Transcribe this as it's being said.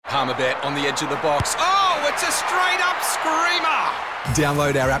Palmerbet on the edge of the box. Oh, it's a straight-up screamer!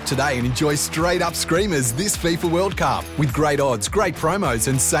 Download our app today and enjoy straight-up screamers this FIFA World Cup with great odds, great promos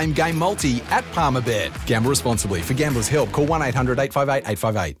and same-game multi at Palmerbet. Gamble responsibly. For Gamblers' Help, call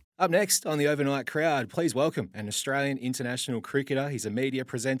 1-800-858-858. Up next on the Overnight Crowd, please welcome an Australian international cricketer. He's a media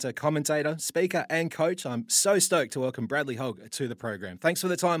presenter, commentator, speaker and coach. I'm so stoked to welcome Bradley Hogg to the program. Thanks for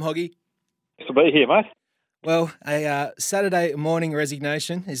the time, Hoggy. Nice to be here, mate. Well, a Saturday morning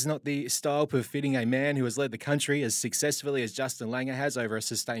resignation is not the style befitting a man who has led the country as successfully as Justin Langer has over a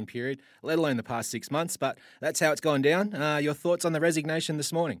sustained period, let alone the past 6 months. But that's how it's gone down. Your thoughts on the resignation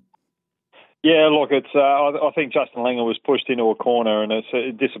this morning? Yeah, look, it's. I think Justin Langer was pushed into a corner, and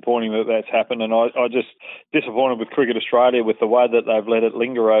it's disappointing that that's happened. And I just disappointed with Cricket Australia with the way that they've let it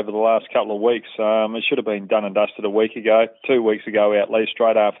linger over the last couple of weeks. It should have been done and dusted a week ago, 2 weeks ago at least,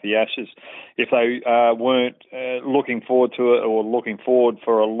 straight after the Ashes. If they weren't looking forward to it or looking forward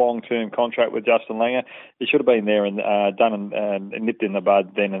for a long-term contract with Justin Langer, it should have been there and done and nipped in the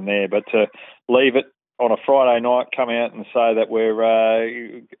bud then and there. But to leave it on a Friday night, come out and say that we're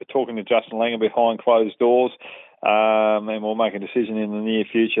talking to Justin Langer behind closed doors, and we'll make a decision in the near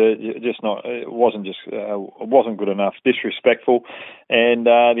future. It wasn't good enough. Disrespectful, and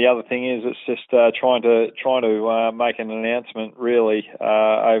the other thing is, it's just trying to make an announcement really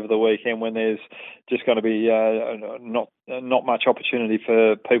over the weekend when there's just going to be not much opportunity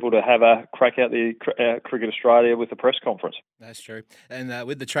for people to have a crack at the Cricket Australia with the press conference. That's true. And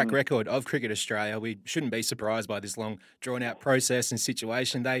with the track record of Cricket Australia, we shouldn't be surprised by this long, drawn-out process and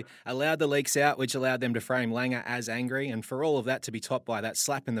situation. They allowed the leaks out, which allowed them to frame Langer as angry, and for all of that to be topped by that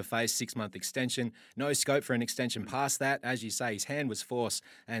slap in the face 6-month extension, no scope for an extension past that. As you say, his hand was forced,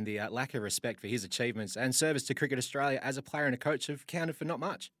 and the lack of respect for his achievements and service to Cricket Australia as a player and a coach have counted for not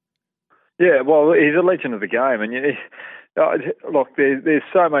much. Yeah, well, he's a legend of the game, and look, there's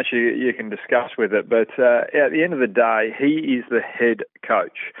so much you can discuss with it, but at the end of the day, he is the head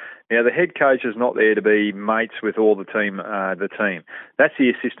coach. Now, the head coach is not there to be mates with all the team. That's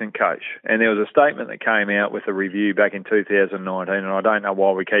the assistant coach. And there was a statement that came out with a review back in 2019, and I don't know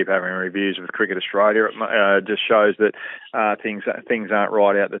why we keep having reviews with Cricket Australia. It just shows that things aren't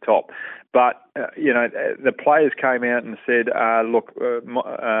right out the top. But, the players came out and said,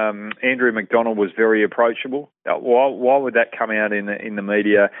 Andrew McDonald was very approachable. Why would that come out in the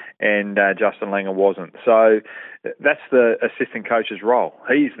media and Justin Langer wasn't? So that's the assistant coach's role.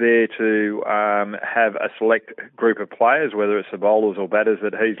 He's there to have a select group of players, whether it's the bowlers or batters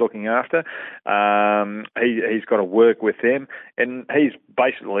that he's looking after. He's got to work with them, and he's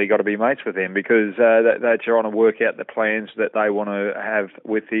basically got to be mates with them because they're trying to work out the plans that they want to have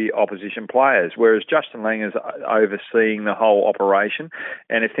with the opposition players, whereas Justin Langer's overseeing the whole operation,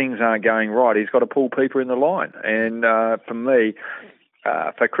 and if things aren't going right, he's got to pull people in the line. And for me,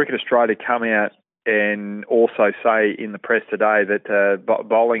 for Cricket Australia to come out and also say in the press today that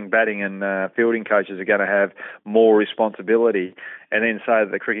bowling, batting and fielding coaches are going to have more responsibility, and then say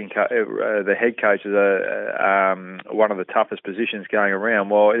that the head coach is one of the toughest positions going around,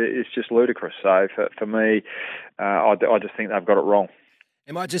 well, it's just ludicrous. So for me, I just think they've got it wrong.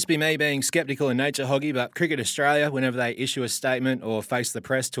 It might just be me being sceptical in nature, Hoggy, but Cricket Australia, whenever they issue a statement or face the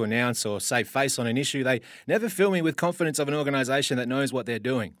press to announce or save face on an issue, they never fill me with confidence of an organisation that knows what they're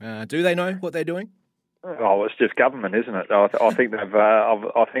doing. Do they know what they're doing? Oh, it's just government, isn't it? I think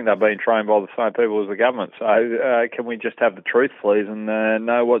they've been trained by the same people as the government. So can we just have the truth, please, and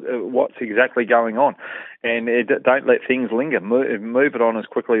know what's exactly going on? And don't let things linger. Move it on as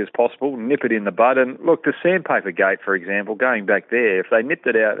quickly as possible. Nip it in the bud. And look, the sandpaper gate, for example, going back there, if they nipped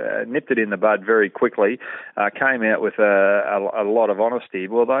it in the bud very quickly, came out with a lot of honesty,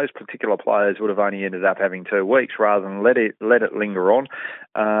 well, those particular players would have only ended up having 2 weeks rather than let it linger on.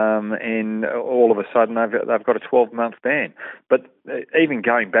 And all of a sudden they've got a 12-month ban. But even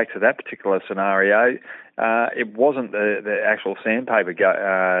going back to that particular scenario, it wasn't the actual sandpaper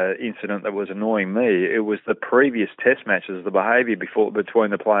incident that was annoying me. It was the previous test matches, the behaviour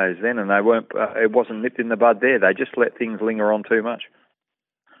between the players then, and they weren't. It wasn't nipped in the bud there. They just let things linger on too much.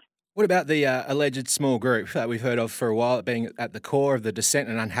 What about the alleged small group that we've heard of for a while, being at the core of the dissent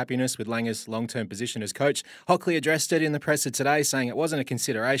and unhappiness with Langer's long-term position as coach? Hockley addressed it in the presser today, saying it wasn't a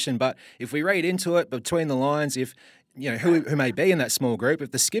consideration, but if we read into it between the lines, if who may be in that small group,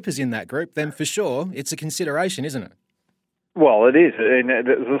 if the skipper's in that group, then for sure it's a consideration, isn't it? Well, it is, and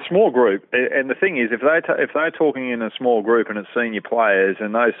it's a small group. And the thing is, if they're talking in a small group and it's senior players,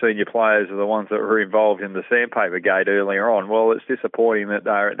 and those senior players are the ones that were involved in the sandpaper gate earlier on, well, it's disappointing that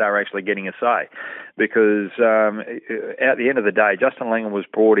they're actually getting a say, because at the end of the day, Justin Langer was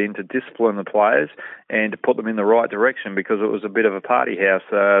brought in to discipline the players and to put them in the right direction, because it was a bit of a party house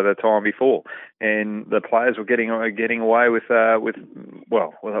the time before, and the players were getting away with they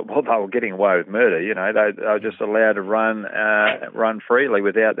were getting away with murder. You know, they were just allowed to run freely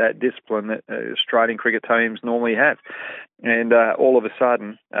without that discipline that Australian cricket teams normally have. And all of a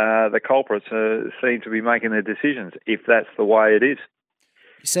sudden, the culprits seem to be making their decisions, if that's the way it is.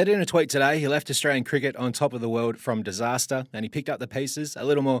 He said in a tweet today he left Australian cricket on top of the world from disaster, and he picked up the pieces. A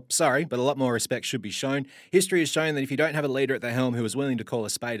little more sorry, but a lot more respect should be shown. History has shown that if you don't have a leader at the helm who is willing to call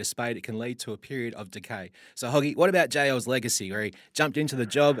a spade, it can lead to a period of decay. So, Hoggy, what about JL's legacy, where he jumped into the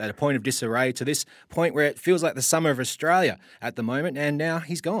job at a point of disarray to this point where it feels like the summer of Australia at the moment, and now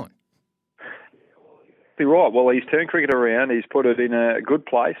he's gone? Right. Well, he's turned cricket around. He's put it in a good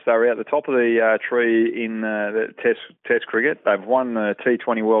place. They were at the top of the tree in the Test cricket. They've won the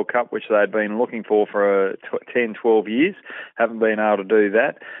T20 World Cup, which they'd been looking for 10, 12 years. Haven't been able to do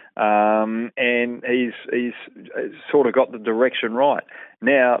that. And he's sort of got the direction right.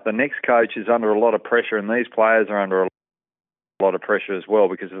 Now, the next coach is under a lot of pressure, and these players are under a lot of pressure as well,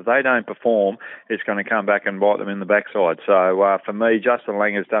 because if they don't perform, it's going to come back and bite them in the backside. So for me, Justin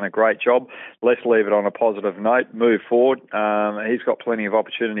Langer's done a great job. Let's leave it on a positive note, move forward. He's got plenty of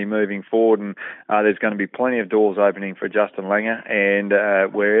opportunity moving forward, and there's going to be plenty of doors opening for Justin Langer,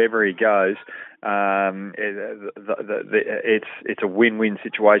 and wherever he goes, it's a win-win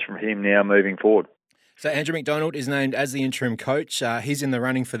situation for him now moving forward. So Andrew McDonald is named as the interim coach. He's in the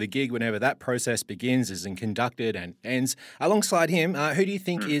running for the gig whenever that process begins, is conducted and ends. Alongside him, who do you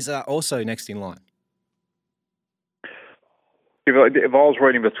think is also next in line? If I was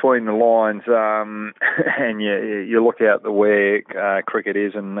reading between the lines, and you look out the where cricket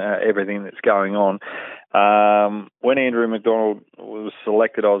is and everything that's going on, when Andrew McDonald was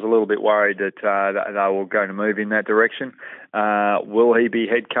selected, I was a little bit worried that they were going to move in that direction. Will he be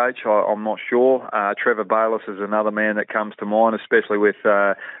head coach? I'm not sure. Trevor Bayliss is another man that comes to mind, especially with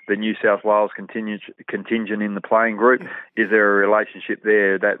the New South Wales contingent in the playing group. Is there a relationship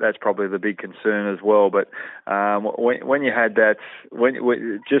there? That's probably the big concern as well. But when you had that,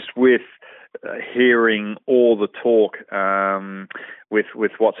 just with hearing all the talk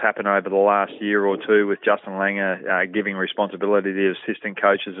with what's happened over the last year or two, with Justin Langer giving responsibility to assistant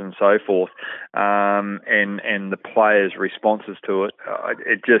coaches and so forth, and the players' responses to it,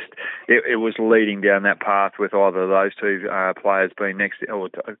 it was leading down that path with either of those two players being next, or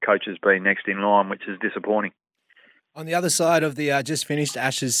coaches being next in line, which is disappointing. On the other side of the just finished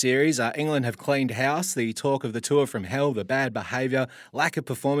Ashes series, England have cleaned house. The talk of the tour from hell, the bad behaviour, lack of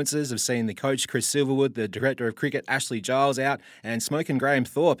performances have seen the coach Chris Silverwood, the director of cricket Ashley Giles out, and Smokin' Graham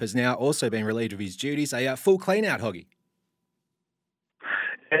Thorpe has now also been relieved of his duties. A full clean-out, Hoggy.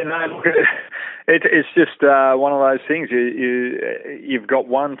 And look, it's just one of those things. You've got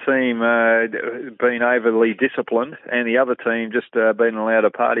one team being overly disciplined, and the other team just being allowed to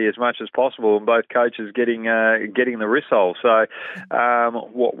party as much as possible, and both coaches getting the whistle. So,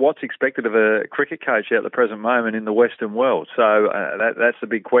 what's expected of a cricket coach at the present moment in the Western world? So that's the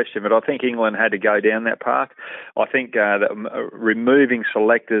big question. But I think England had to go down that path. I think that removing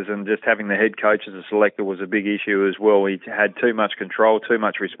selectors and just having the head coach as a selector was a big issue as well. He had too much control, too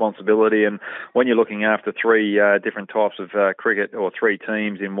much responsibility, and when you're looking after three different types of cricket, or three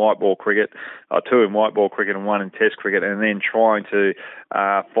teams in white ball cricket, two in white ball cricket and one in Test cricket, and then trying to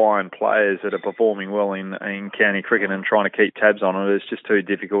find players that are performing well in county cricket and trying to keep tabs on it, it's just too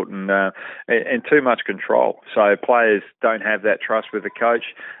difficult and too much control. So players don't have that trust with the coach.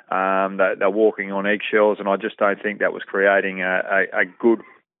 They're walking on eggshells, and I just don't think that was creating a good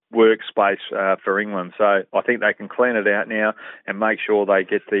workspace for England. So I think they can clean it out now and make sure they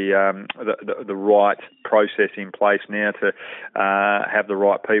get the right process in place now to have the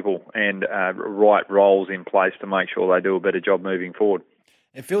right people and right roles in place to make sure they do a better job moving forward.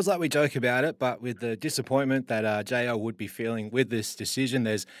 It feels like we joke about it, but with the disappointment that JL would be feeling with this decision,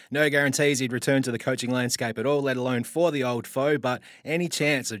 there's no guarantees he'd return to the coaching landscape at all, let alone for the old foe. But any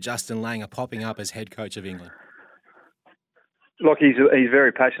chance of Justin Langer popping up as head coach of England? Look, he's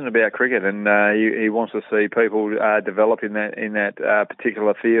very passionate about cricket, and he wants to see people develop in that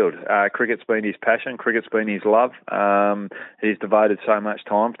particular field. Cricket's been his passion. Cricket's been his love. He's devoted so much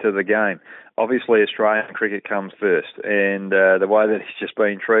time to the game. obviously Australian cricket comes first, and the way that he's just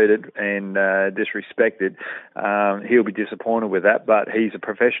been treated and disrespected, he'll be disappointed with that. But he's a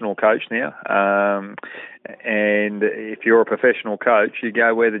professional coach now, and if you're a professional coach, you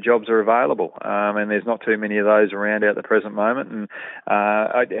go where the jobs are available, and there's not too many of those around at the present moment.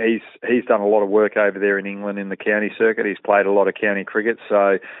 And he's done a lot of work over there in England in the county circuit. He's played a lot of county cricket,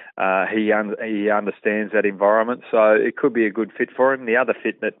 so he understands that environment. So it could be a good fit for him. The other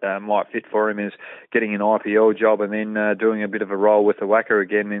fit that might fit for him is getting an IPL job and then doing a bit of a role with the Wacker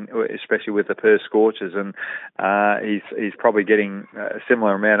again, especially with the Perth Scorchers. And he's probably getting a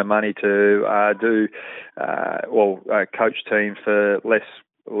similar amount of money to coach teams for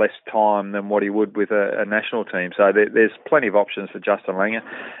less time than what he would with a national team. So there's plenty of options for Justin Langer.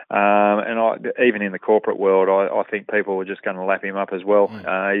 Even in the corporate world, I think people are just going to lap him up as well.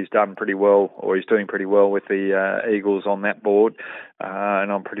 He's done pretty well, or he's doing pretty well with the Eagles on that board.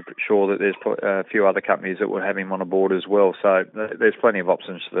 And I'm pretty sure that there's a few other companies that will have him on a board as well. So there's plenty of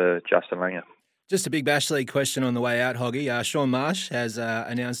options for Justin Langer. Just a big Bash League question on the way out, Hoggy. Sean Marsh has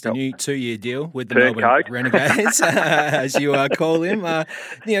announced a new 2-year deal with the Melbourne Renegades, as you call him.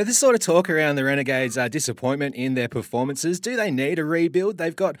 This sort of talk around the Renegades' disappointment in their performances. Do they need a rebuild?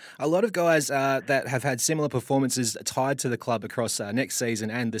 They've got a lot of guys that have had similar performances tied to the club across next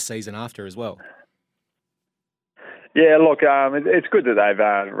season and the season after as well. Yeah, look, it's good that they've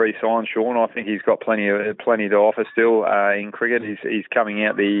re-signed Sean. I think he's got plenty to offer still in cricket. He's coming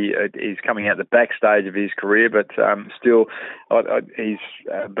out the backstage of his career, but still, he's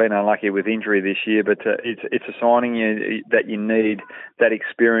been unlucky with injury this year. But it's a signing that you need that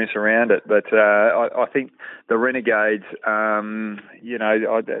experience around it. But I think the Renegades,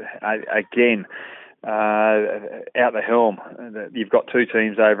 again. Out the helm, you've got two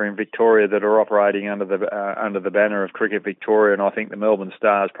teams over in Victoria that are operating under the banner of Cricket Victoria, and I think the Melbourne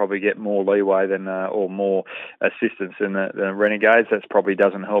Stars probably get more leeway than or more assistance than the Renegades. That probably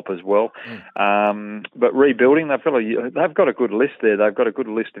doesn't help as well. But rebuilding, they've got a good list there. They've got a good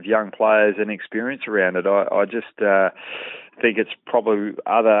list of young players and experience around it. I just think it's probably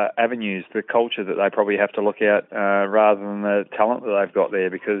other avenues, the culture that they probably have to look at rather than the talent that they've got there,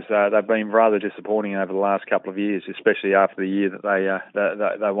 because they've been rather disappointing over the last couple of years, especially after the year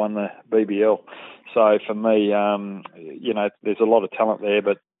that they won the BBL. So for me, there's a lot of talent there,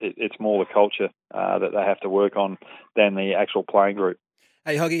 but it's more the culture that they have to work on than the actual playing group.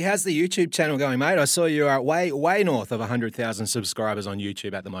 Hey, Hoggy, how's the YouTube channel going, mate? I saw you are way north of 100,000 subscribers on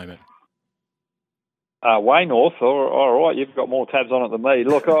YouTube at the moment. Way north, all right, you've got more tabs on it than me.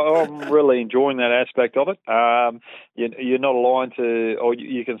 Look, I'm really enjoying that aspect of it. You're not aligned to, or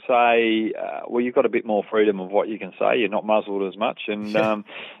you can say, you've got a bit more freedom of what you can say. You're not muzzled as much, and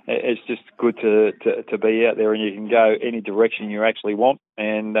it's just good to be out there, and you can go any direction you actually want.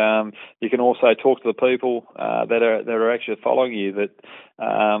 And you can also talk to the people that are actually following you that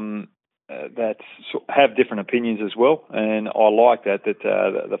have different opinions as well, and I like that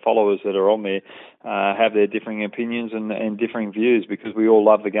the followers that are on there have their differing opinions and differing views, because we all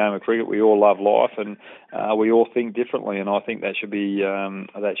love the game of cricket, we all love life, and we all think differently, and I think that should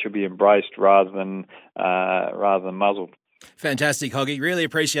be embraced rather than muzzled. Fantastic, Hoggy. Really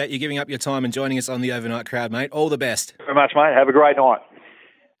appreciate you giving up your time and joining us on the Overnight Crowd, mate. All the best. Very much, mate. Have a great night.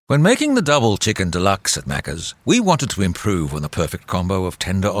 When making the double chicken deluxe at Macca's, we wanted to improve on the perfect combo of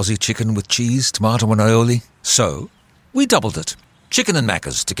tender Aussie chicken with cheese, tomato and aioli. So, we doubled it. Chicken and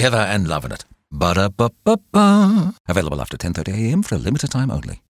Macca's, together and loving it. Ba-da-ba-ba-ba. Available after 10:30 a.m. for a limited time only.